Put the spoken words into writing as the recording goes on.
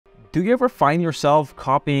Do you ever find yourself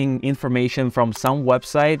copying information from some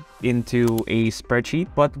website into a spreadsheet?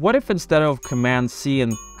 But what if instead of Command-C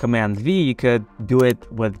and Command-V, you could do it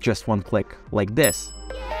with just one click, like this?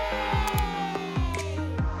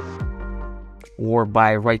 Or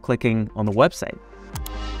by right-clicking on the website.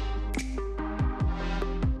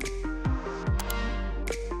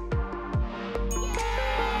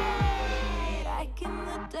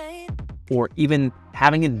 Or even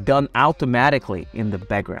having it done automatically in the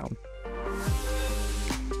background.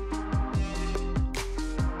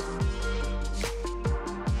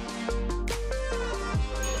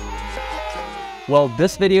 Well,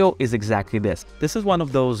 this video is exactly this. This is one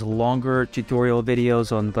of those longer tutorial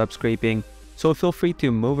videos on web scraping, so feel free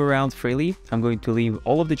to move around freely. I'm going to leave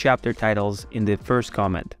all of the chapter titles in the first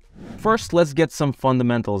comment. First, let's get some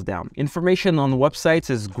fundamentals down. Information on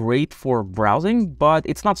websites is great for browsing, but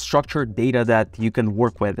it's not structured data that you can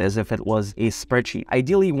work with as if it was a spreadsheet.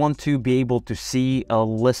 Ideally, you want to be able to see a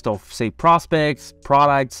list of, say, prospects,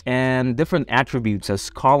 products, and different attributes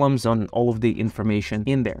as columns on all of the information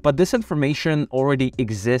in there. But this information already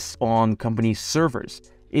exists on company servers.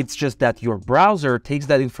 It's just that your browser takes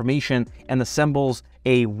that information and assembles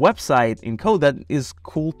a website in code that is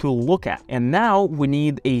cool to look at. And now we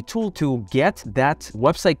need a tool to get that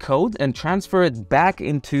website code and transfer it back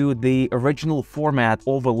into the original format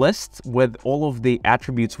of a list with all of the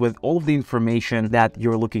attributes, with all of the information that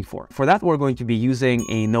you're looking for. For that, we're going to be using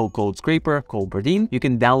a no-code scraper called Bardeen. You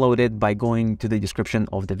can download it by going to the description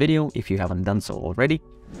of the video if you haven't done so already.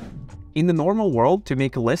 In the normal world, to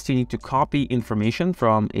make a list, you need to copy information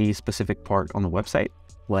from a specific part on the website,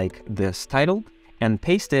 like this title, and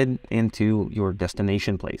paste it into your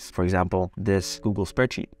destination place, for example, this Google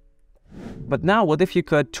spreadsheet. But now, what if you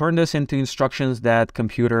could turn this into instructions that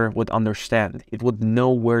computer would understand? It would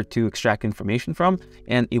know where to extract information from,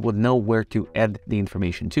 and it would know where to add the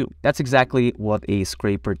information to. That's exactly what a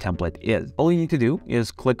scraper template is. All you need to do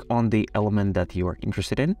is click on the element that you're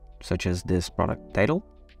interested in, such as this product title,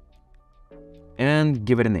 and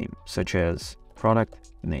give it a name, such as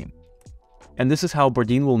product name. And this is how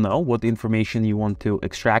Bardeen will know what information you want to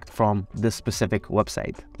extract from this specific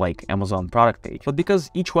website, like Amazon product page. But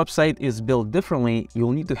because each website is built differently,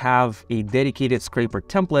 you'll need to have a dedicated scraper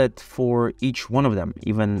template for each one of them,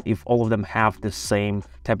 even if all of them have the same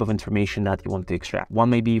type of information that you want to extract. One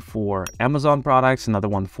may be for Amazon products, another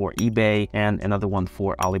one for eBay, and another one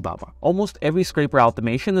for Alibaba. Almost every scraper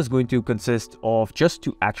automation is going to consist of just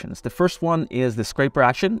two actions. The first one is the scraper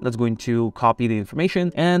action that's going to copy the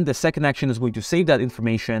information, and the second action is going to save that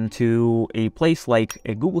information to a place like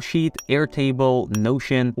a Google Sheet, Airtable,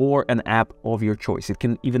 Notion, or an app of your choice. It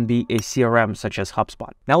can even be a CRM such as HubSpot.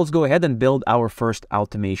 Now let's go ahead and build our first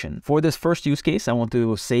automation. For this first use case, I want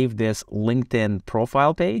to save this LinkedIn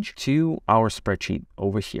profile page to our spreadsheet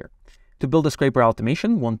over here. To build a scraper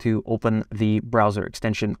automation, want to open the browser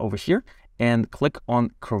extension over here and click on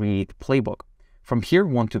Create Playbook. From here,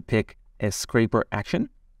 want to pick a scraper action,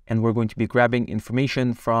 and we're going to be grabbing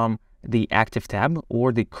information from the active tab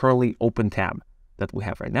or the curly open tab that we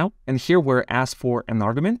have right now. And here we're asked for an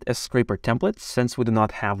argument, a scraper template. Since we do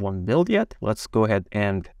not have one built yet, let's go ahead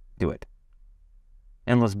and do it.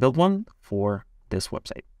 And let's build one for this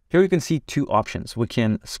website. Here you can see two options. We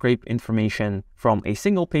can scrape information from a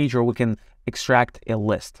single page, or we can extract a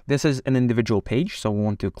list. This is an individual page, so we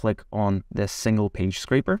want to click on this single page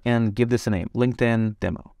scraper and give this a name, LinkedIn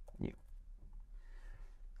demo.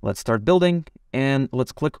 Let's start building, and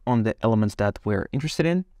let's click on the elements that we're interested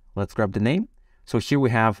in. Let's grab the name. So here we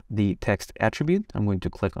have the text attribute. I'm going to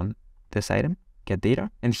click on this item, get data.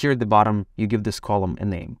 And here at the bottom, you give this column a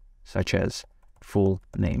name, such as full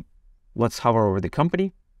name. Let's hover over the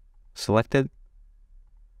company, select it,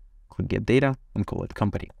 click get data, and call it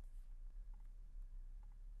company.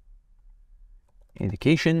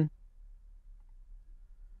 Indication.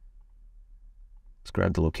 Let's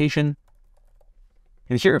grab the location.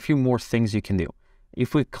 And here are a few more things you can do.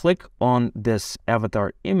 If we click on this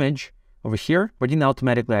avatar image over here, Bardeen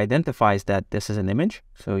automatically identifies that this is an image.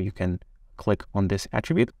 So you can click on this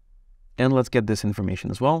attribute. And let's get this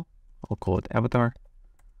information as well. I'll call it avatar.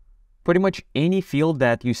 Pretty much any field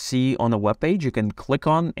that you see on a web page, you can click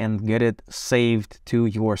on and get it saved to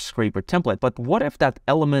your scraper template. But what if that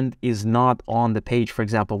element is not on the page? For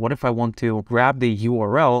example, what if I want to grab the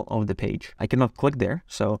URL of the page? I cannot click there.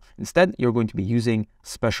 So instead, you're going to be using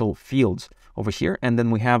special fields over here. And then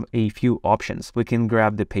we have a few options. We can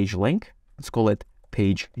grab the page link. Let's call it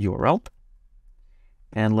page URL.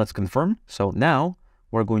 And let's confirm. So now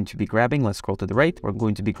we're going to be grabbing, let's scroll to the right, we're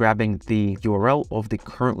going to be grabbing the URL of the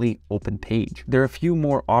currently open page. There are a few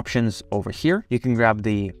more options over here. You can grab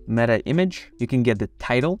the meta image, you can get the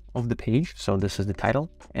title of the page, so this is the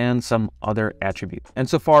title, and some other attribute. And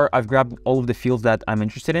so far, I've grabbed all of the fields that I'm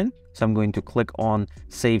interested in. So I'm going to click on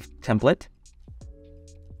Save Template.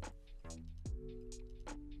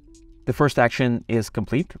 The first action is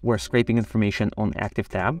complete. We're scraping information on active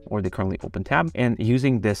tab or the currently open tab and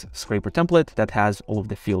using this scraper template that has all of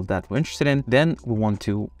the fields that we're interested in. Then we want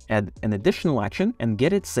to add an additional action and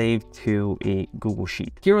get it saved to a Google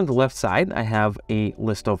Sheet. Here on the left side, I have a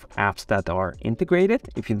list of apps that are integrated.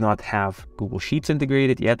 If you do not have Google Sheets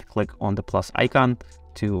integrated yet, click on the plus icon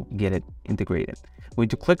to get it integrated. I'm going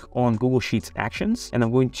to click on Google Sheets actions and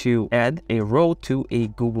I'm going to add a row to a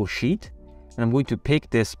Google Sheet. And I'm going to pick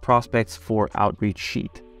this prospects for outreach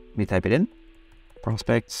sheet. Let me type it in,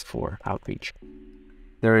 prospects for outreach.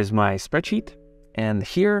 There is my spreadsheet. And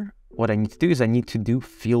here, what I need to do is I need to do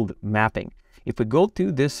field mapping. If we go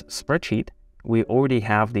to this spreadsheet, we already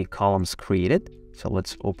have the columns created. So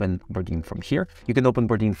let's open Bardeen from here. You can open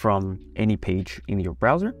Bardeen from any page in your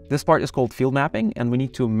browser. This part is called field mapping, and we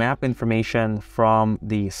need to map information from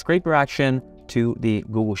the scraper action to the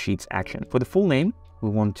Google Sheets action. For the full name, we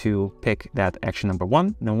want to pick that action number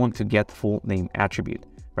 1, and I want to get full name attribute.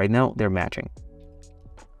 Right now, they're matching.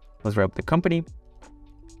 Let's wrap the company.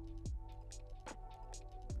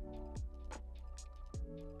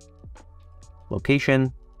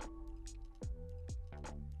 Location.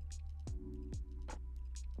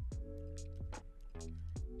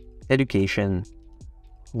 Education.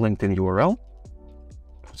 LinkedIn URL.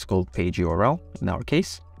 It's called page URL in our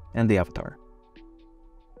case, and the avatar.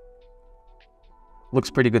 Looks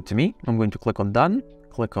pretty good to me. I'm going to click on Done,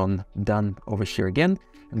 click on Done over here again,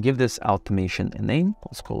 and give this automation a name.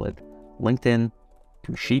 Let's call it LinkedIn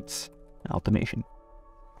to Sheets Automation.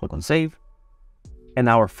 Click on Save. And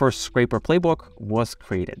our first scraper playbook was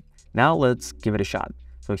created. Now let's give it a shot.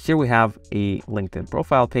 So here we have a LinkedIn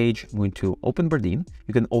profile page. I'm going to open Bardeen.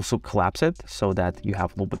 You can also collapse it so that you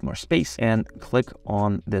have a little bit more space and click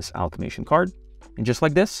on this automation card. And just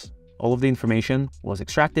like this, all of the information was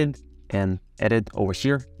extracted and added over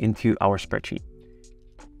here into our spreadsheet.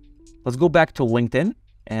 Let's go back to LinkedIn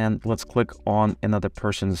and let's click on another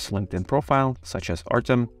person's LinkedIn profile, such as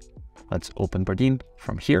Artem. Let's open Bardeen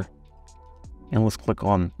from here. And let's click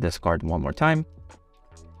on this card one more time.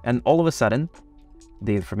 And all of a sudden,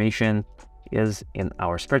 the information is in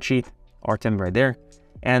our spreadsheet, Artem right there.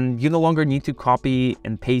 And you no longer need to copy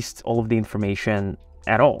and paste all of the information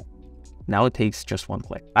at all. Now it takes just one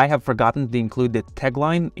click. I have forgotten to include the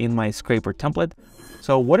tagline in my scraper template.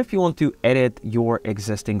 So what if you want to edit your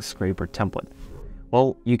existing scraper template?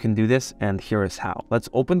 Well, you can do this, and here is how. Let's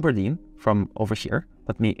open Bardeen from over here.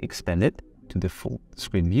 Let me expand it to the full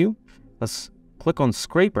screen view. Let's click on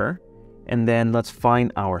scraper, and then let's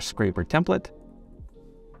find our scraper template.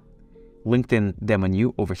 LinkedIn demo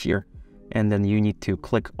new over here. And then you need to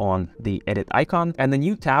click on the edit icon and the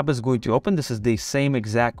new tab is going to open. This is the same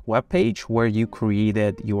exact web page where you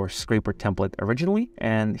created your scraper template originally.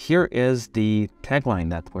 And here is the tagline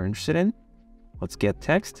that we're interested in. Let's get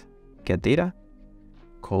text, get data,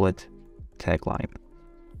 call it tagline.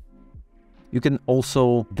 You can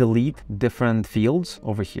also delete different fields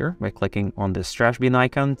over here by clicking on this trash bin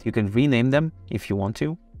icon. You can rename them if you want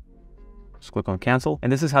to. Just click on cancel.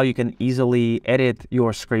 And this is how you can easily edit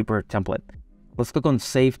your scraper template. Let's click on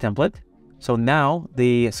save template. So now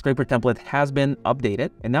the scraper template has been updated.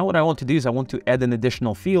 And now what I want to do is I want to add an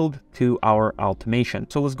additional field to our automation.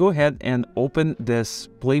 So let's go ahead and open this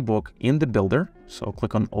playbook in the builder. So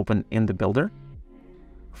click on open in the builder.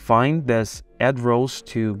 Find this add rows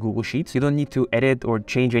to Google Sheets. You don't need to edit or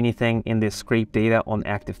change anything in the scrape data on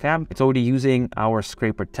active tab. It's already using our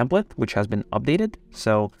scraper template, which has been updated.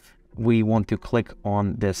 So we want to click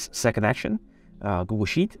on this second action, Google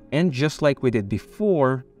Sheet. And just like we did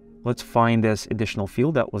before, let's find this additional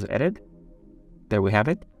field that was added. There we have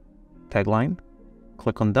it, tagline.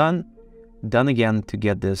 Click on done, done again to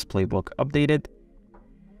get this playbook updated.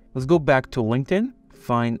 Let's go back to LinkedIn,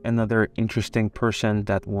 find another interesting person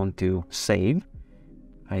that want to save.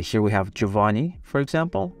 Here we have Giovanni, for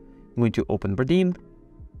example. I'm going to open Bardeen,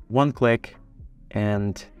 one click,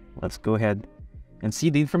 and let's go ahead and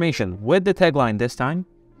see the information with the tagline this time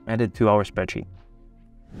added to our spreadsheet.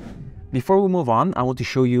 Before we move on, I want to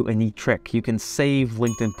show you a neat trick. You can save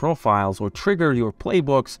LinkedIn profiles or trigger your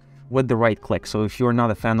playbooks with the right click. So if you're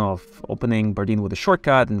not a fan of opening Bardeen with a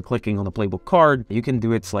shortcut and clicking on the playbook card, you can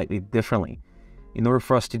do it slightly differently. In order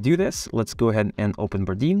for us to do this, let's go ahead and open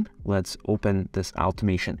Bardeen. Let's open this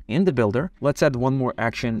automation in the builder. Let's add one more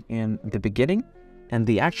action in the beginning. And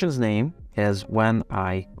the action's name is when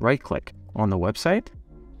I right-click on the website.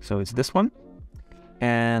 So it's this one.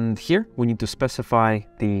 And here we need to specify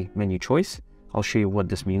the menu choice. I'll show you what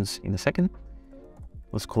this means in a second.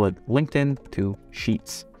 Let's call it LinkedIn to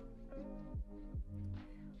Sheets.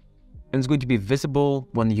 And it's going to be visible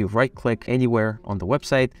when you right-click anywhere on the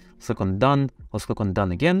website. Let's click on Done. Let's click on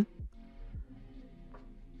Done again.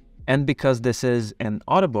 And because this is an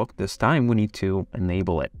audiobook, this time we need to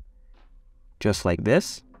enable it. Just like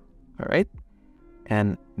this. All right.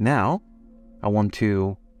 And now I want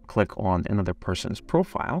to click on another person's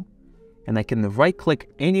profile, and I can right-click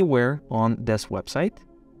anywhere on this website.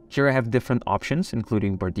 Here I have different options,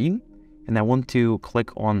 including Bardeen, and I want to click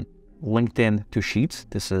on LinkedIn to Sheets.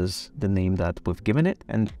 This is the name that we've given it,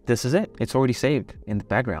 and this is it. It's already saved in the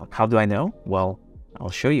background. How do I know? Well, I'll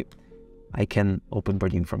show you. I can open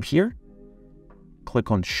Bardeen from here,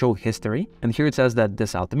 click on Show History, and here it says that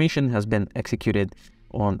this automation has been executed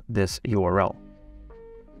on this URL.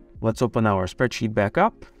 Let's open our spreadsheet back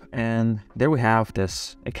up, and there we have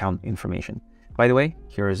this account information. By the way,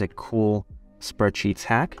 here is a cool spreadsheets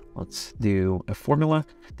hack. Let's do a formula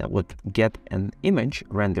that would get an image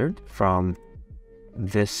rendered from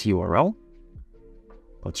this URL.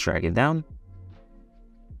 Let's drag it down.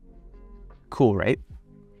 Cool, right?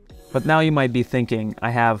 But now you might be thinking,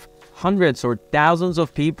 I have hundreds or thousands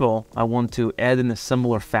of people I want to add in a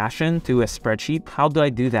similar fashion to a spreadsheet. How do I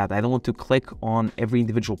do that? I don't want to click on every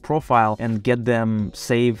individual profile and get them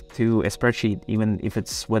saved to a spreadsheet, even if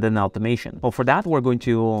it's with an automation. Well, for that, we're going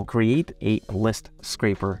to create a list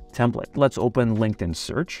scraper template. Let's open LinkedIn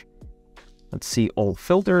search. Let's see all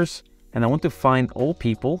filters. And I want to find all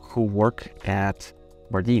people who work at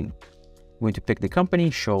Bardeen. I'm going to pick the company,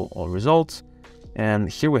 show all results. And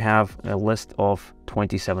here we have a list of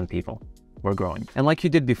 27 people. We're growing. And like you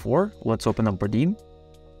did before, let's open up Bardeen,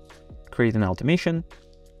 create an automation,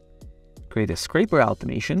 create a scraper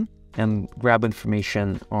automation, and grab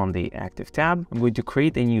information on the active tab. I'm going to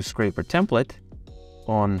create a new scraper template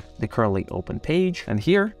on the currently open page. And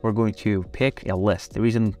here we're going to pick a list. The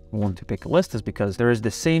reason we want to pick a list is because there is the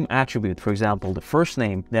same attribute, for example, the first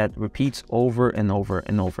name, that repeats over and over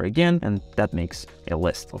and over again, and that makes a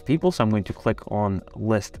list of people. So I'm going to click on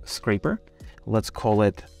List Scraper. Let's call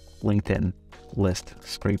it LinkedIn List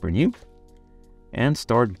Scraper New, and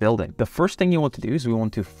start building. The first thing you want to do is we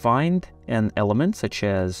want to find an element such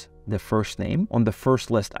as the first name on the first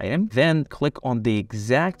list item, then click on the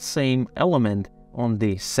exact same element on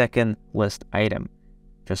the second list item,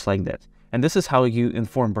 just like this. And this is how you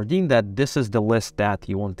inform Bardeen that this is the list that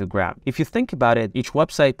you want to grab. If you think about it, each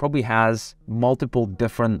website probably has multiple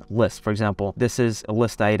different lists. For example, this is a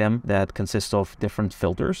list item that consists of different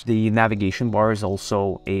filters. The navigation bar is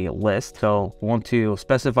also a list. So we want to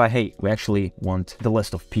specify, hey, we actually want the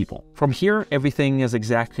list of people. From here, everything is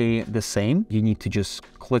exactly the same. You need to just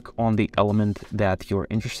click on the element that you're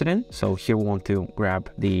interested in. So here we want to grab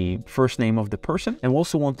the first name of the person, and we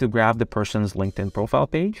also want to grab the person's LinkedIn profile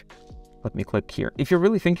page. Let me click here. If you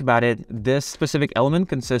really think about it, this specific element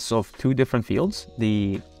consists of two different fields,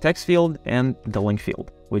 the text field and the link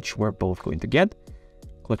field, which we're both going to get.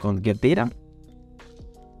 Click on Get Data.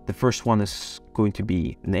 The first one is going to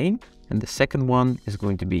be name, and the second one is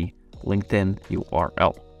going to be LinkedIn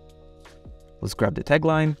URL. Let's grab the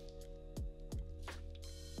tagline.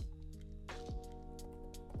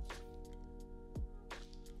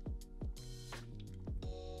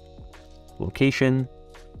 Location.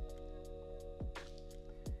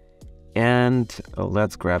 And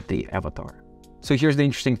let's grab the avatar. So here's the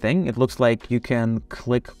interesting thing. It looks like you can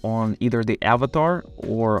click on either the avatar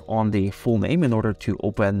or on the full name in order to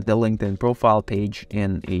open the LinkedIn profile page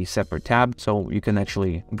in a separate tab. So you can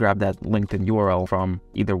actually grab that LinkedIn URL from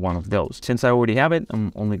either one of those. Since I already have it,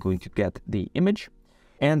 I'm only going to get the image.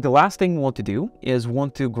 And the last thing we want to do is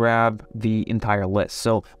want to grab the entire list.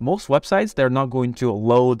 So most websites, they're not going to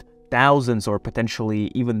load thousands or potentially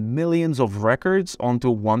even millions of records onto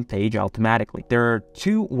one page automatically. There are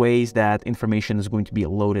two ways that information is going to be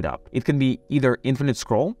loaded up. It can be either infinite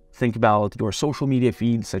scroll, think about your social media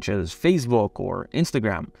feeds such as Facebook or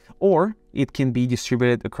Instagram, or it can be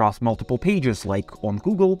distributed across multiple pages like on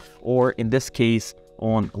Google, or in this case,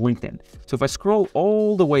 on LinkedIn. So if I scroll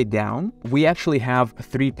all the way down, we actually have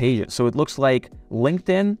 3 pages. So it looks like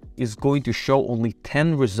LinkedIn is going to show only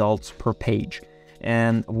 10 results per page.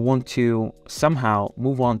 And we want to somehow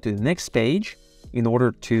move on to the next page in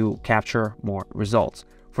order to capture more results.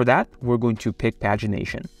 For that, we're going to pick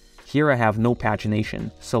pagination. Here I have no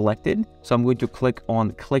pagination selected, so I'm going to click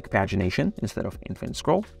on click pagination instead of infinite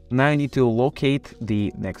scroll. Now I need to locate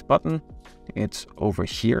the next button. It's over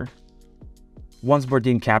here. Once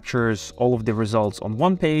Bardeen captures all of the results on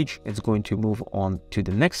one page, it's going to move on to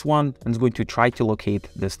the next one, and it's going to try to locate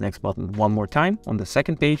this next button one more time on the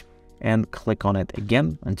second page and click on it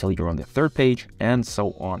again until you're on the third page, and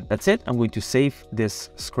so on. That's it. I'm going to save this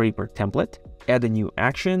scraper template, add a new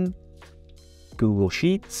action, Google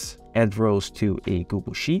Sheets, add rows to a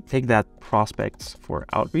Google Sheet, take that prospects for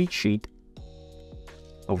outreach sheet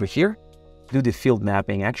over here, do the field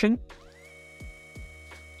mapping action,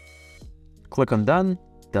 click on done,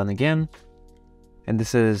 done again, and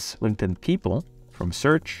this is LinkedIn people from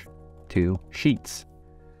search to sheets.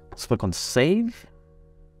 Let's click on save.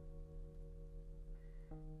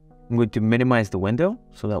 I'm going to minimize the window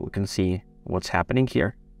so that we can see what's happening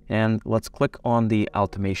here. And let's click on the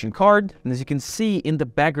automation card. And as you can see in the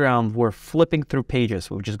background, we're flipping through pages.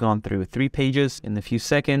 We've just gone through 3 pages in a few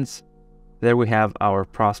seconds. There we have our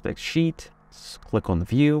prospect sheet. Let's click on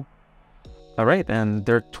view. All right, and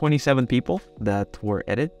there are 27 people that were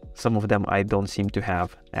added. Some of them I don't seem to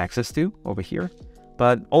have access to over here,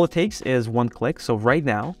 but all it takes is one click. So right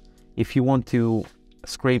now, if you want to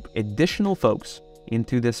scrape additional folks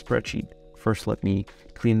into this spreadsheet, first let me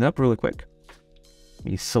clean it up really quick.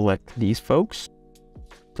 We select these folks,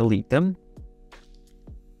 delete them,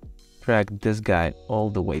 drag this guy all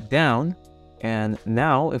the way down. And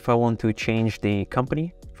now if I want to change the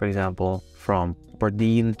company, for example, from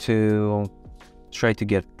Bardeen to try to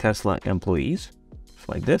get Tesla employees, just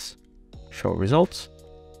like this, show results.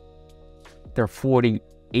 There are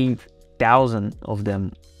 48,000 of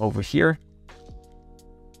them over here.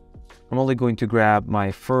 I'm only going to grab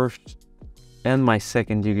my first and my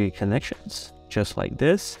second degree connections, just like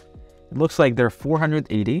this. It looks like there are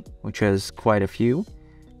 480, which is quite a few.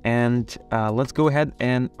 And let's go ahead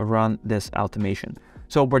and run this automation.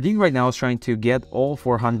 So Bardeen right now is trying to get all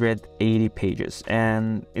 480 pages,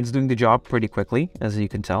 and it's doing the job pretty quickly, as you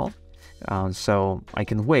can tell. So I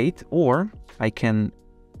can wait, or I can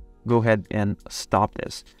go ahead and stop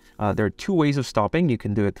this. There are 2 ways of stopping. You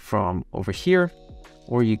can do it from over here,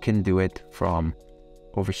 or you can do it from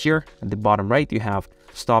over here. At the bottom right, you have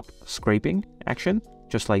stop scraping action,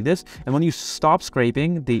 just like this. And when you stop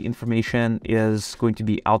scraping, the information is going to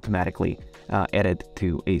be automatically added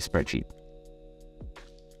to a spreadsheet.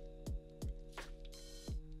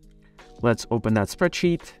 Let's open that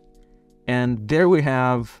spreadsheet, and there we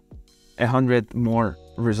have 100 more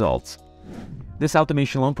results. This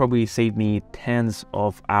automation alone probably saved me tens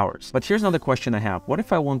of hours. But here's another question I have. What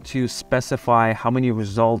if I want to specify how many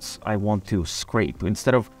results I want to scrape?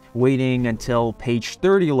 Instead of waiting until page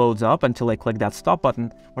 30 loads up until I click that stop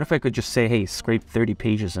button, what if I could just say, hey, scrape 30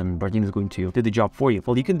 pages and Bardeen is going to do the job for you?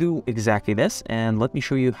 Well, you can do exactly this, and let me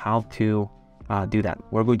show you how to do that.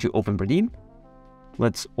 We're going to open Bardeen.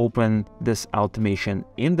 Let's open this automation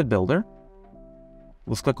in the builder.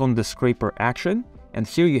 Let's click on the scraper action. And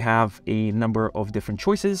here you have a number of different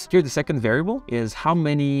choices. Here, the second variable is how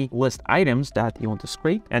many list items that you want to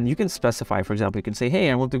scrape. And you can specify, for example, you can say, hey,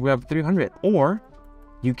 I want to grab 300. Or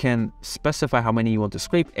you can specify how many you want to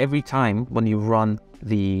scrape every time when you run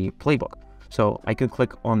the playbook. So I can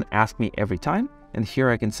click on ask me every time. And here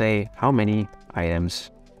I can say, how many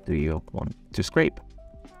items do you want to scrape?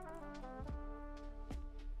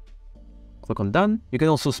 Click on done. You can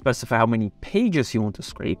also specify how many pages you want to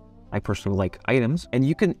scrape. I personally like items, and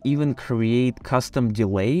you can even create custom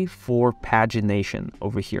delay for pagination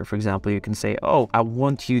over here. For example, you can say, oh, I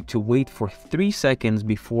want you to wait for 3 seconds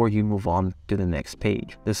before you move on to the next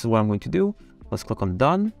page. This is what I'm going to do. Let's click on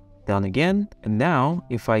done, done again. And now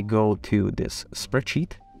if I go to this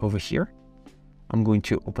spreadsheet over here, I'm going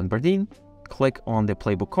to open Bardeen, click on the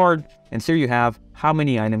playbook card, and here you have how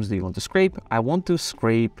many items do you want to scrape. I want to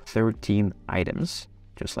scrape 13 items,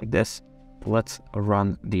 just like this. Let's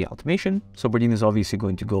run the automation. So Bardeen is obviously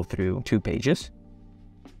going to go through 2 pages.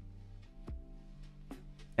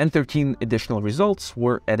 And 13 additional results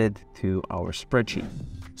were added to our spreadsheet.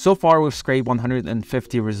 So far, we've scraped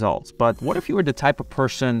 150 results. But what if you were the type of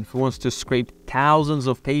person who wants to scrape thousands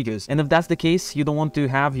of pages? And if that's the case, you don't want to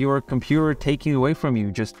have your computer taking away from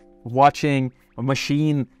you, just watching a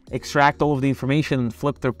machine extract all of the information and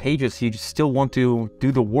flip through pages. You just still want to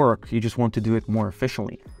do the work. You just want to do it more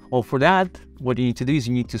efficiently. Well, for that, what you need to do is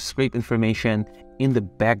you need to scrape information in the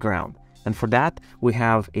background. And for that, we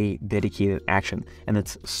have a dedicated action, and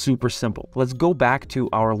it's super simple. Let's go back to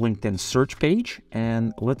our LinkedIn search page,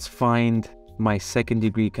 and let's find my second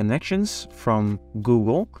degree connections from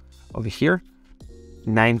Google over here.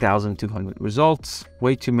 9,200 results,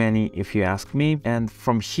 way too many if you ask me. And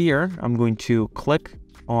from here, I'm going to click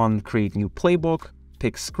on create new playbook,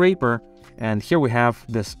 pick scraper, and here we have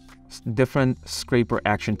this different scraper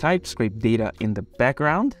action types, scrape data in the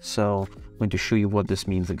background. So I'm going to show you what this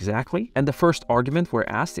means exactly. And the first argument we're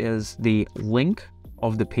asked is the link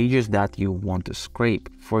of the pages that you want to scrape.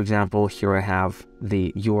 For example, here I have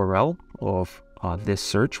the URL of this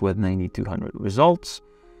search with 9,200 results.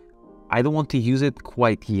 I don't want to use it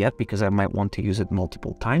quite yet because I might want to use it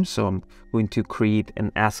multiple times. So I'm going to create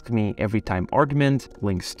an ask me every time argument,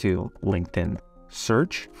 links to LinkedIn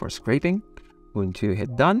search for scraping. I'm going to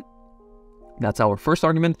hit done. That's our first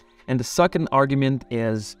argument. And the second argument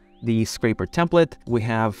is the scraper template. We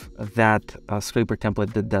have that scraper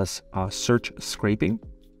template that does search scraping.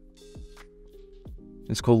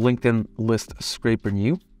 It's called LinkedIn List Scraper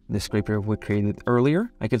New. The scraper we created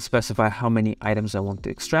earlier. I can specify how many items I want to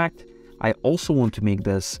extract. I also want to make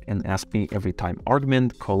this an ask me every time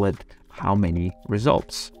argument, call it how many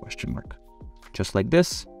results, question mark. Just like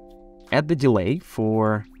this, add the delay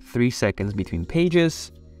for 3 seconds between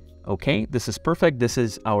pages. Okay, this is perfect. This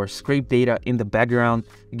is our scrape data in the background.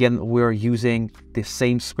 Again, we're using the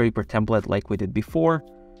same scraper template like we did before.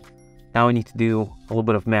 Now I need to do a little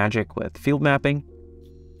bit of magic with field mapping.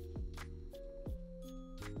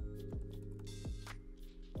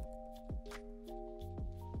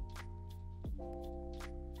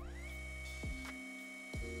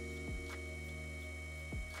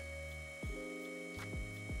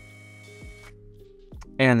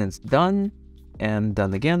 And it's done, and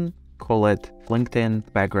done again. Call it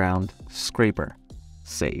LinkedIn background scraper.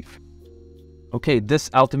 Save. Okay,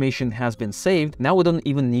 this automation has been saved. Now we don't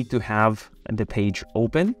even need to have the page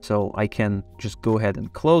open. So I can just go ahead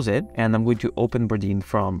and close it. And I'm going to open Bardeen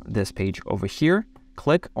from this page over here.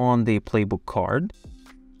 Click on the playbook card.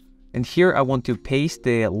 And here I want to paste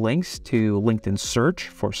the links to LinkedIn search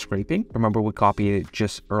for scraping. Remember, we copied it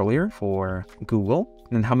just earlier for Google.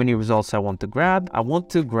 And how many results I want to grab? I want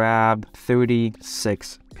to grab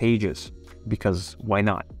 36 pages because why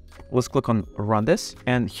not? Let's click on run this.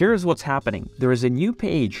 And here's what's happening. There is a new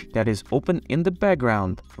page that is open in the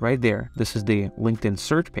background right there. This is the LinkedIn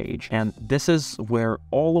search page. And this is where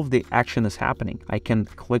all of the action is happening. I can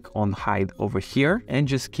click on hide over here and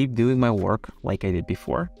just keep doing my work like I did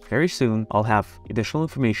before. Very soon, I'll have additional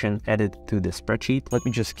information added to the spreadsheet. Let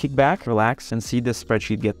me just kick back, relax, and see this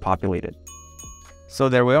spreadsheet get populated. So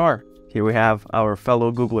there we are. Here we have our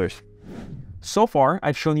fellow Googlers. So far,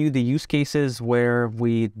 I've shown you the use cases where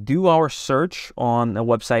we do our search on a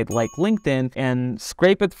website like LinkedIn and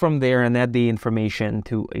scrape it from there and add the information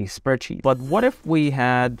to a spreadsheet. But what if we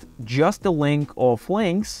had just a link of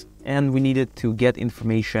links and we needed to get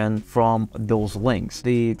information from those links?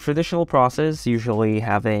 The traditional process, usually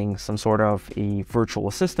having some sort of a virtual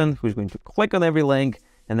assistant who's going to click on every link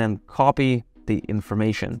and then copy the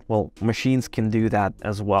information. Well, machines can do that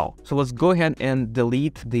as well. So let's go ahead and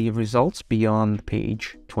delete the results beyond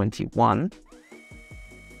page 21.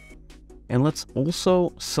 And let's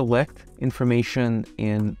also select information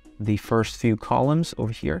in the first few columns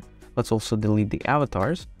over here. Let's also delete the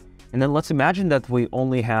avatars. And then let's imagine that we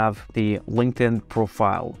only have the LinkedIn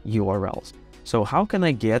profile URLs. So how can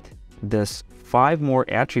I get this 5 more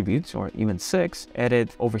attributes, or even 6,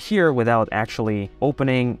 added over here without actually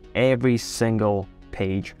opening every single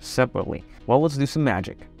page separately? Well, let's do some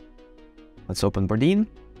magic. Let's open Bardeen,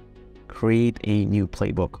 create a new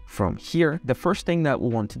playbook from here. The first thing that we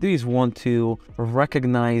want to do is we want to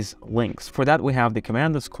recognize links. For that, we have the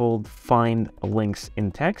command that's called find links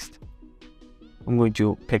in text. I'm going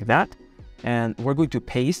to pick that. And we're going to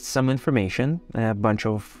paste some information, a bunch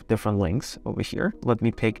of different links over here. Let me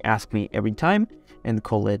pick ask me every time and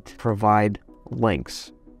call it provide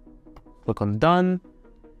links. Click on done,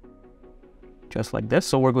 just like this.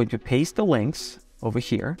 So we're going to paste the links over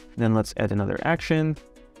here. Then let's add another action.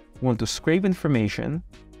 We want to scrape information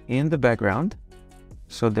in the background.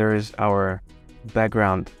 So there is our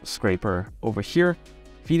background scraper over here.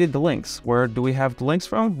 Feeded the links. Where do we have the links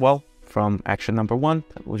from? Well, from action number 1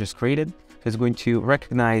 that we just created. It's going to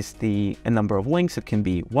recognize a number of links. It can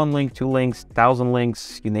be 1 link, 2 links, 1,000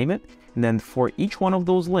 links, you name it. And then for each one of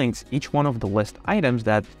those links, each one of the list items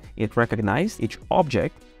that it recognized, each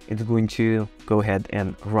object, it's going to go ahead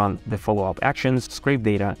and run the follow-up actions, scrape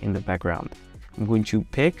data in the background. I'm going to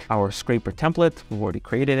pick our scraper template. We've already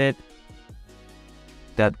created it.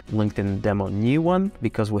 That LinkedIn demo new one,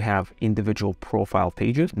 because we have individual profile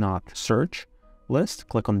pages, not search list.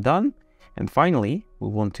 Click on done. And finally, we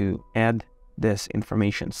want to add this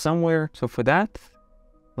information somewhere. So for that,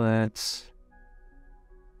 let's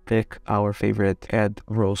pick our favorite add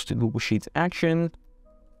rows to Google Sheets action.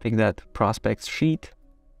 Pick that prospects sheet,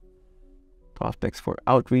 prospects for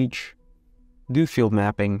outreach, do field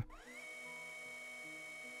mapping.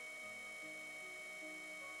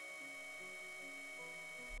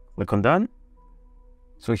 Click on done.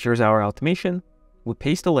 So here's our automation. We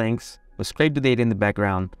paste the links, we scrape the data in the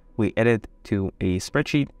background, we edit to a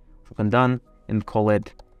spreadsheet, click on done, and call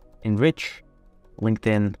it Enrich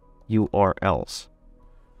LinkedIn URLs.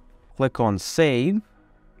 Click on save.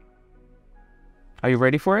 Are you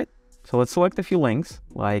ready for it? So let's select a few links,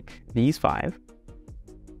 like these 5.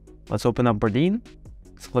 Let's open up Bardeen.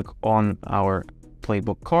 Let's click on our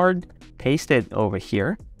playbook card, paste it over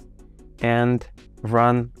here, and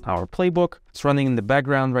run our playbook. It's running in the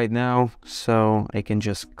background right now, so I can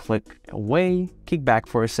just click away, kick back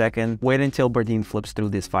for a second, wait until Bardeen flips through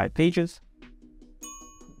these 5 pages.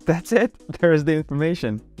 That's it. There's the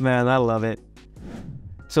information. Man, I love it.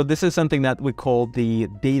 So this is something that we call the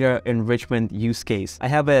data enrichment use case. I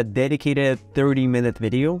have a dedicated 30-minute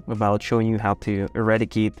video about showing you how to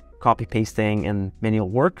eradicate copy pasting and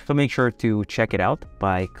manual work. So make sure to check it out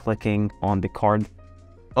by clicking on the card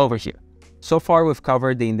over here. So far, we've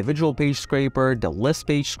covered the individual page scraper, the list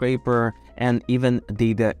page scraper, and even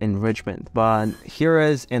data enrichment. But here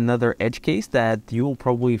is another edge case that you will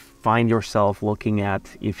probably find yourself looking at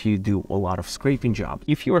if you do a lot of scraping job.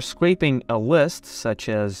 If you are scraping a list, such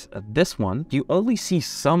as this one, you only see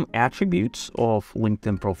some attributes of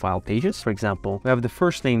LinkedIn profile pages. For example, we have the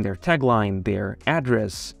first name, their tagline, their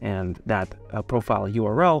address, and that profile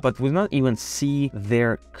URL, but we not even see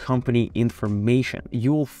their company information.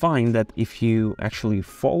 You will find that if you actually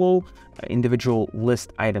follow individual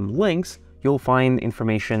list item links, you'll find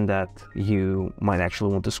information that you might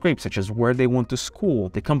actually want to scrape, such as where they went to school,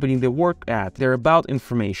 the company they work at, their about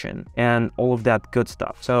information, and all of that good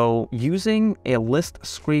stuff. So using a list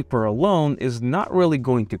scraper alone is not really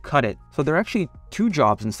going to cut it. So there are actually 2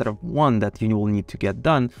 jobs instead of 1 that you will need to get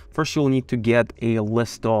done. First, you'll need to get a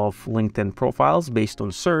list of LinkedIn profiles based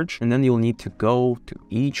on search, and then you'll need to go to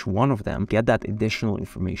each one of them, get that additional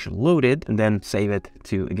information loaded, and then save it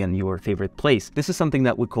to, again, your favorite place. This is something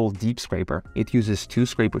that we call Deep Scraper. It uses 2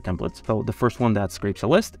 scraper templates. So the first one that scrapes a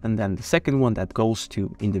list, and then the second one that goes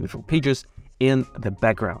to individual pages in the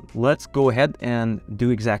background. Let's go ahead and do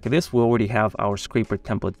exactly this. We already have our scraper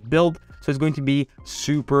template built, so it's going to be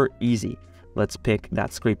super easy. Let's pick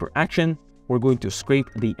that scraper action. We're going to scrape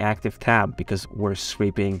the active tab because we're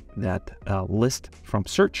scraping that list from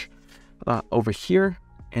search over here.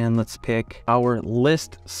 And let's pick our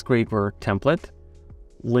list scraper template,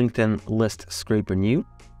 LinkedIn list scraper new,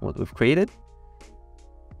 what we've created.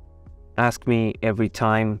 Ask me every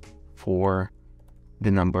time for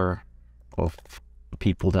the number of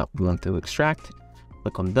people that we want to extract.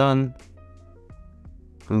 Click on done.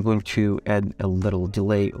 I'm going to add a little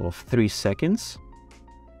delay of 3 seconds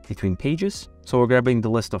between pages. So we're grabbing the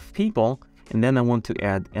list of people, and then I want to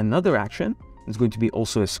add another action. It's going to be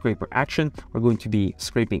also a scraper action. We're going to be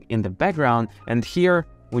scraping in the background, and here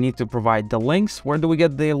we need to provide the links. Where do we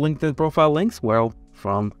get the LinkedIn profile links? Well,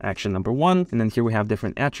 from action number 1, and then here we have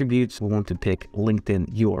different attributes. We want to pick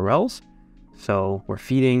LinkedIn URLs. So we're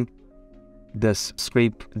feeding this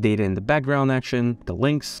scrape data in the background action, the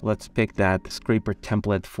links. Let's pick that scraper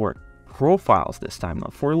template for profiles this time,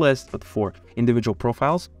 not for lists, but for individual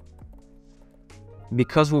profiles.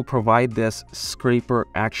 Because we provide this scraper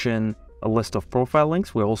action, a list of profile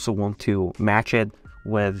links, we also want to match it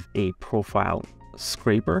with a profile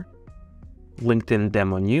scraper, LinkedIn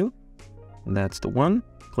demo new. And that's the one.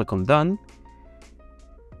 Click on done.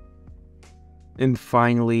 And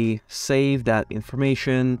finally, save that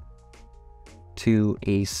information to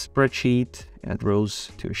a spreadsheet, add rows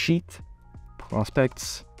to a sheet,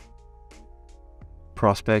 prospects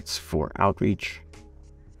for outreach.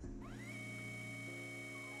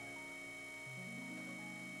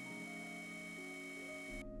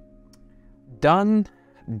 Done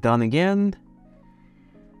again.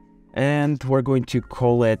 And we're going to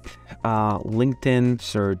call it LinkedIn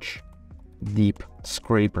Search Deep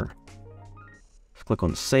Scraper. Click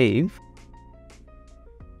on save.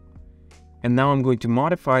 And now I'm going to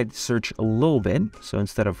modify the search a little bit. So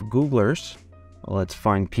instead of Googlers, let's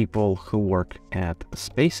find people who work at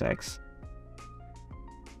SpaceX.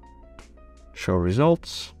 Show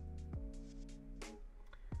results.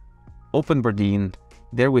 Open Bardeen.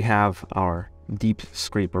 There we have our Deep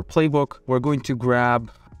Scraper playbook. We're going to grab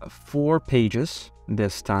 4 pages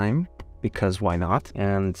this time, because why not?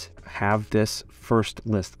 And have this first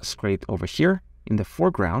list scraped over here in the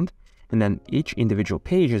foreground. And then each individual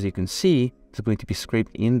page, as you can see, is going to be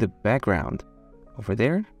scraped in the background over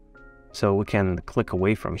there. So we can click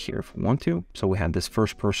away from here if we want to. So we have this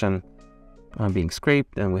first person being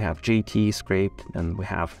scraped, and we have JT scraped, and we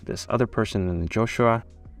have this other person in Joshua.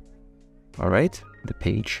 All right, the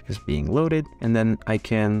page is being loaded, and then I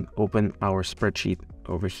can open our spreadsheet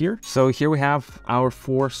over here. So here we have our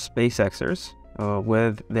 4 SpaceXers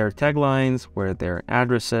with their taglines, where their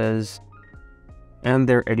addresses, and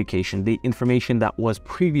their education, the information that was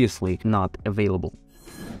previously not available.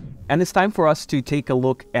 And it's time for us to take a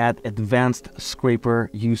look at advanced scraper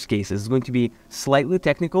use cases. It's going to be slightly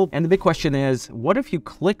technical. And the big question is, what if you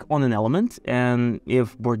click on an element and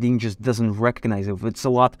if Bardeen just doesn't recognize it? It's a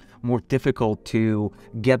lot more difficult to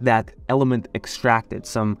get that element extracted.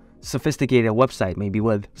 Some sophisticated website, maybe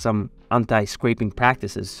with some anti-scraping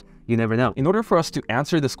practices, you never know. In order for us to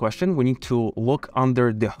answer this question, we need to look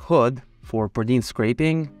under the hood for Bardeen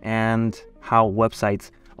scraping and how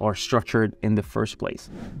websites are structured in the first place.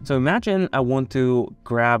 So imagine I want to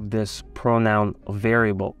grab this pronoun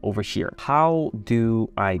variable over here. How do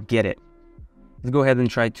I get it? Let's go ahead and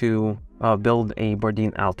try to build a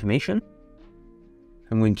Bardeen automation.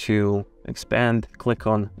 I'm going to expand, click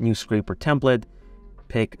on new scraper template,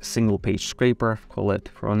 pick single page scraper, call it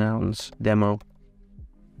pronouns demo.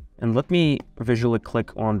 And let me visually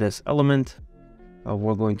click on this element.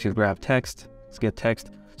 We're going to grab text. Let's get text.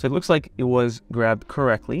 So it looks like it was grabbed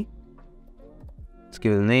correctly. Let's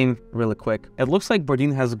give it a name really quick. It looks like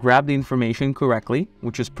Bardeen has grabbed the information correctly,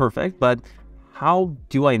 which is perfect, but how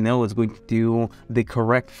do I know it's going to do the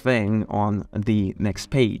correct thing on the next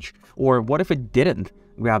page? Or what if it didn't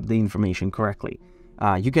grab the information correctly?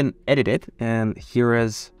 You can edit it, and here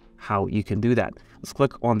is how you can do that. Let's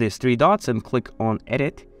click on these 3 dots and click on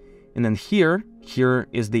edit. And then here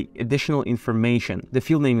is the additional information. The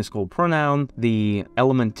field name is called pronoun. The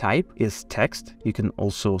element type is text. You can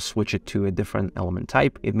also switch it to a different element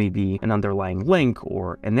type. It may be an underlying link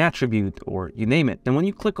or an attribute or you name it. And when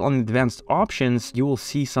you click on advanced options, you will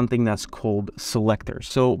see something that's called selectors.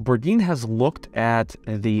 So Bardeen has looked at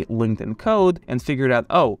the LinkedIn code and figured out,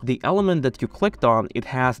 oh, the element that you clicked on, it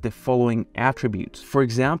has the following attributes. For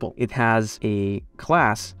example, it has a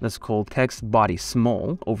class that's called text body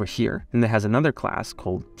small over here, and it has another class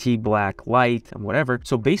called T black light and whatever.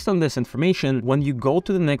 So based on this information, when you go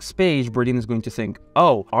to the next page, Bardeen is going to think,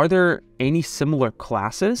 oh, are there any similar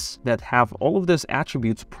classes that have all of these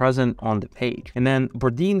attributes present on the page? And then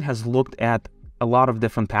Bardeen has looked at a lot of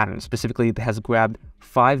different patterns. Specifically, it has grabbed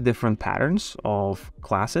 5 different patterns of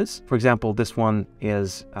classes. For example, this one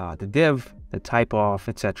is the div, the type of,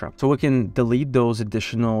 etc. So we can delete those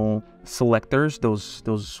additional selectors,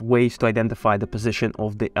 those ways to identify the position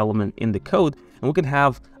of the element in the code, and we can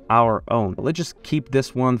have our own. Let's just keep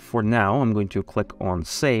this one for now. I'm going to click on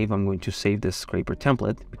save. I'm going to save this scraper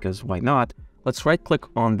template because why not? Let's right click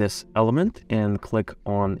on this element and click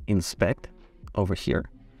on inspect over here.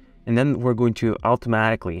 And then we're going to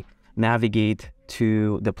automatically navigate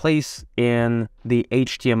to the place in the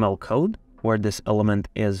HTML code where this element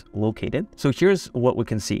is located. So here's what we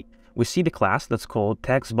can see. We see the class that's called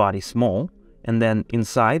text body small, and then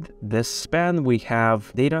inside this span we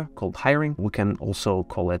have data called hiring. We can also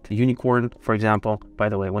call it unicorn, for example. By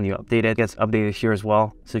the way, when you update it, it gets updated here as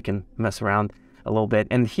well, so you can mess around a little bit.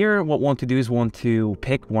 And here what we want to do is we want to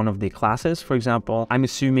pick one of the classes. For example, I'm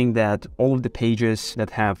assuming that all of the pages that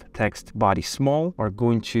have text body small are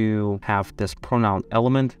going to have this pronoun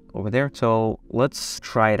element over there. So let's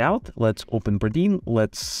try it out. Let's open Bardeen.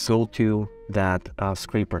 Let's go to that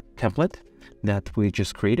scraper template that we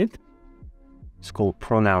just created. It's called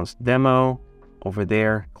pronouns demo. Over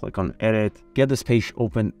there, click on edit, get this page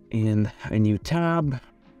open in a new tab.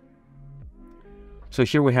 So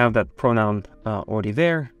here we have that pronoun already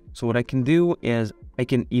there. So what I can do is I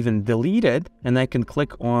can even delete it, and I can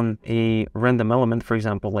click on a random element, for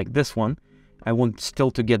example, like this one. I want still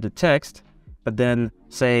to get the text, but then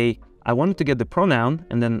say I wanted to get the pronoun,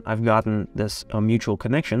 and then I've gotten this mutual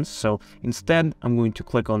connections. So instead, I'm going to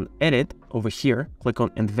click on edit over here, click on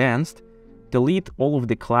advanced, delete all of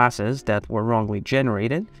the classes that were wrongly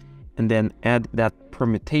generated, and then add that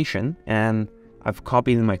permutation. And I've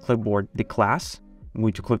copied in my clipboard the class. I'm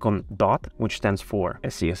going to click on dot, which stands for a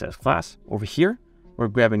CSS class. Over here, we're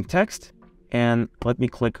grabbing text, and let me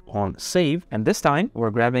click on save. And this time we're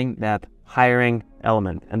grabbing that hiring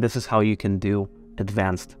element. And this is how you can do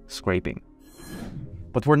advanced scraping.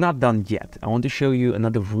 But we're not done yet. I want to show you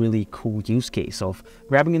another really cool use case of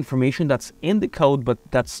grabbing information that's in the code, but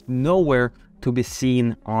that's nowhere to be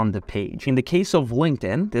seen on the page. In the case of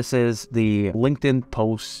LinkedIn, this is the LinkedIn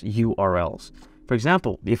post URLs. For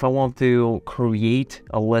example, if I want to create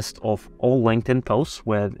a list of all LinkedIn posts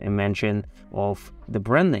with a mention of the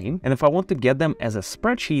brand name, and if I want to get them as a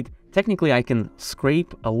spreadsheet, technically I can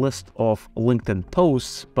scrape a list of LinkedIn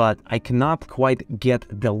posts, but I cannot quite get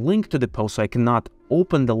the link to the post, so I cannot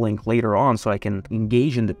open the link later on so I can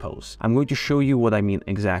engage in the post. I'm going to show you what I mean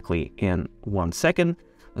exactly in 1 second.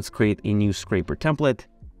 Let's create a new scraper template.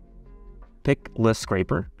 Pick list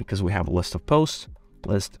scraper because we have a list of posts,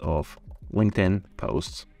 list of LinkedIn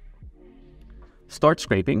posts. Start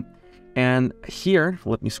scraping. And here,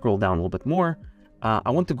 let me scroll down a little bit more. I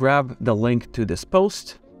want to grab the link to this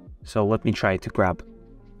post. So let me try to grab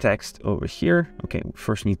text over here. Okay, we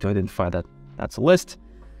first need to identify that that's a list.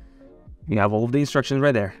 You have all of the instructions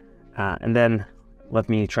right there. And then let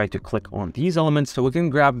me try to click on these elements. So we can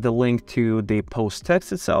grab the link to the post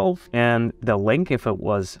text itself and the link if it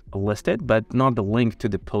was listed, but not the link to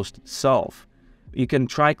the post itself. You can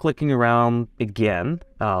try clicking around again,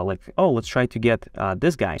 like, oh, let's try to get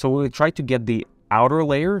this guy. So we'll try to get the outer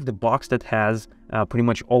layer, the box that has pretty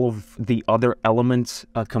much all of the other elements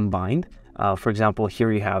combined. For example,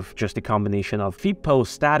 here you have just a combination of feed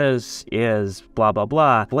post status is blah, blah,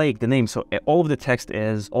 blah, Blake, the name. So all of the text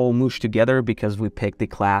is all mushed together because we picked the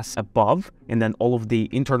class above, and then all of the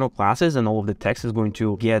internal classes and all of the text is going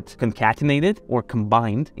to get concatenated or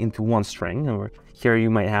combined into one string. Or here you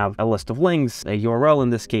might have a list of links, a URL in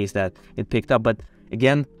this case that it picked up, but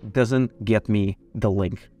again, doesn't get me the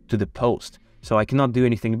link to the post. So I cannot do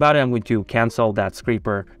anything about it. I'm going to cancel that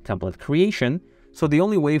scraper template creation. So the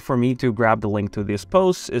only way for me to grab the link to this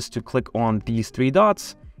post is to click on these 3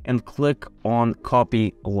 dots and click on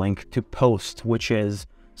copy link to post, which is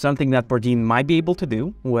something that Bardeen might be able to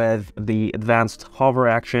do with the advanced hover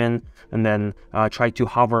action and then try to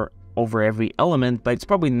hover over every element, but it's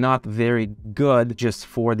probably not very good just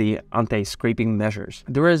for the anti-scraping measures.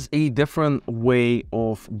 There is a different way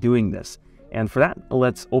of doing this. And for that,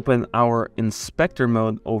 let's open our inspector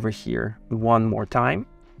mode over here one more time.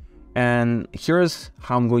 And here's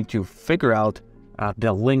how I'm going to figure out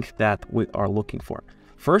the link that we are looking for.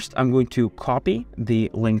 First, I'm going to copy the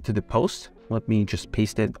link to the post. Let me just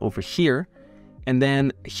paste it over here. And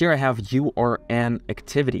then here I have URN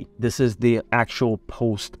activity. This is the actual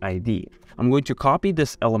post ID. I'm going to copy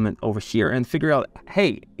this element over here and figure out,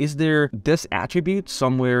 hey, is there this attribute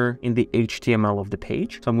somewhere in the HTML of the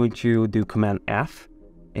page? So I'm going to do Command F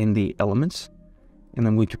in the elements, and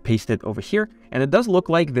I'm going to paste it over here. And it does look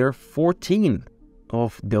like there are 14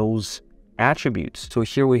 of those attributes. So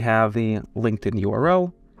here we have the LinkedIn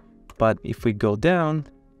URL, but if we go down,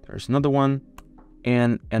 there's another one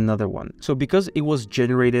and another one. So because it was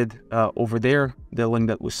generated over there, the link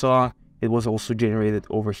that we saw, it was also generated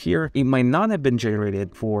over here. It might not have been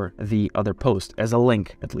generated for the other post as a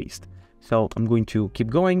link, at least. So I'm going to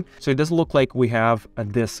keep going. So it does look like we have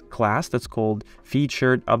this class that's called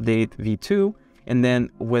featured update v2. And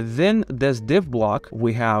then within this div block,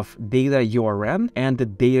 we have data URN and the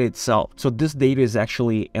data itself. So this data is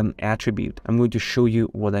actually an attribute. I'm going to show you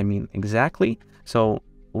what I mean exactly. So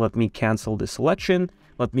let me cancel the selection.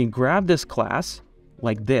 Let me grab this class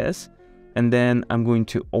like this. And then I'm going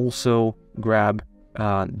to also grab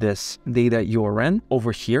this data URN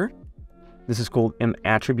over here. This is called an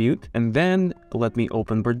attribute. And then let me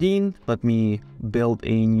open Bardeen. Let me build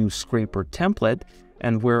a new scraper template.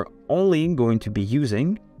 And we're only going to be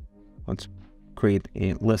using, let's create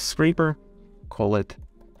a list scraper, call it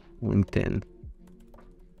LinkedIn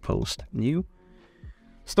post new.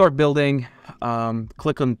 Start building,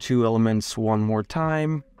 click on 2 elements one more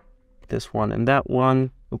time, this one and that one.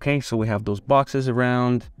 Okay, so we have those boxes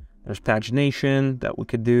around. There's pagination that we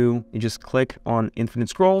could do. You just click on infinite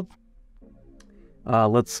scroll.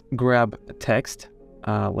 Let's grab text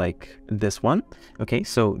like this one. Okay,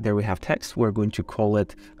 so there we have text. We're going to call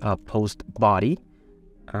it post body.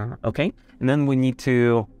 Okay, and then we need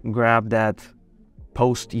to grab that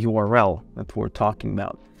post URL that we're talking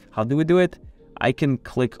about. How do we do it? I can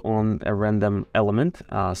click on a random element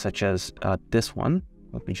such as this one.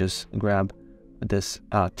 Let me just grab this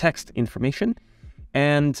text information,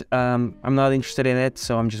 and I'm not interested in it,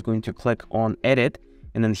 so I'm just going to click on edit,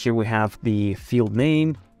 and then here we have the field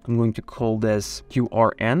name. I'm going to call this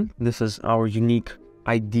URN. This is our unique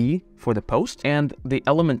ID for the post, and the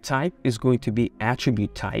element type is going to be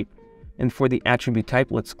attribute type. And for the attribute type,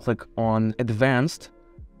 let's click on advanced.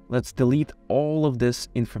 Let's delete all of this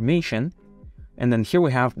information, and then here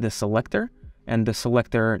we have the selector. And the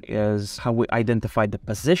selector is how we identify the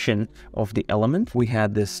position of the element. We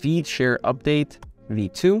had this feed share update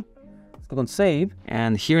v2. Let's click on save.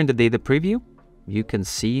 And here in the data preview, you can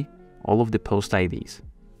see all of the post IDs.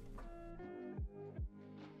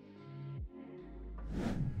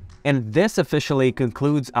 And this officially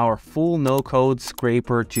concludes our full no-code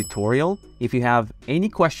scraper tutorial. If you have any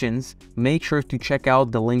questions, make sure to check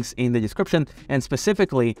out the links in the description, and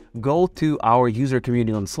specifically go to our user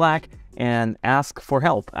community on Slack and ask for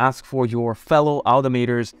help. Ask for your fellow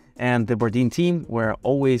automators, and the Bardeen team. We're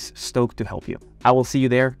always stoked to help you. I will see you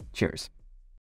there. Cheers.